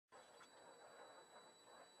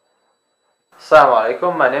Assalamu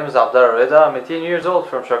alaikum, my name is Reda. I'm 18 years old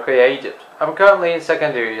from Sharqiya, Egypt. I'm currently in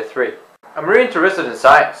secondary year 3. I'm really interested in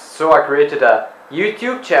science, so I created a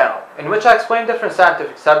YouTube channel in which I explain different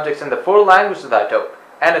scientific subjects in the 4 languages that I taught,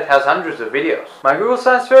 and it has hundreds of videos. My Google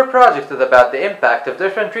Science Fair project is about the impact of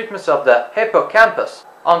different treatments of the hippocampus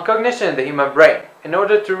on cognition in the human brain in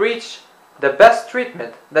order to reach the best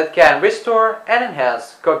treatment that can restore and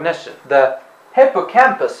enhance cognition. The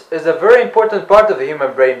hippocampus is a very important part of the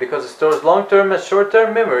human brain because it stores long-term and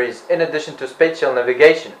short-term memories in addition to spatial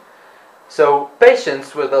navigation. So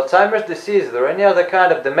patients with Alzheimer's disease or any other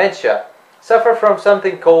kind of dementia suffer from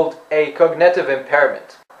something called a cognitive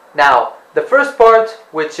impairment. Now, the first part,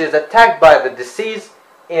 which is attacked by the disease,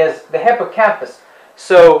 is the hippocampus.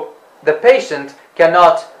 So the patient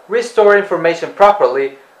cannot restore information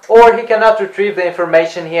properly, or he cannot retrieve the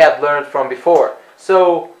information he had learned from before.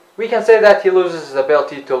 So we can say that he loses his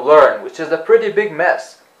ability to learn, which is a pretty big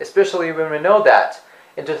mess, especially when we know that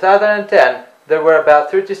in 2010 there were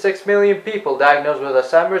about 36 million people diagnosed with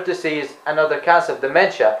Alzheimer's disease and other kinds of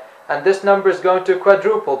dementia, and this number is going to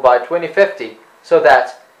quadruple by 2050, so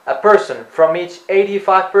that a person from each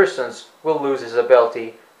 85 persons will lose his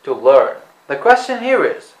ability to learn. The question here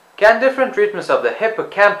is, can different treatments of the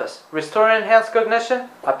hippocampus restore and enhance cognition?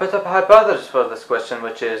 I put up a hypothesis for this question,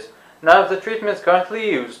 which is, none of the treatments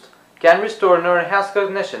currently used can restore nor enhance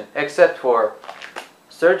cognition except for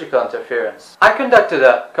surgical interference. I conducted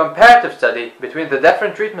a comparative study between the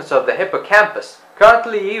different treatments of the hippocampus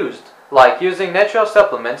currently used, like using natural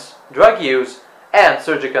supplements, drug use, and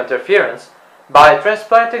surgical interference, by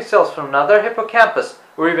transplanting cells from another hippocampus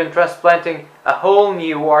or even transplanting a whole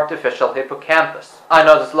new artificial hippocampus. I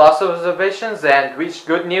noticed lots of observations and reached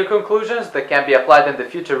good new conclusions that can be applied in the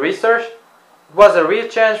future research. It was a real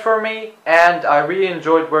challenge for me, and I really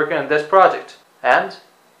enjoyed working on this project. And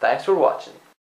thanks for watching.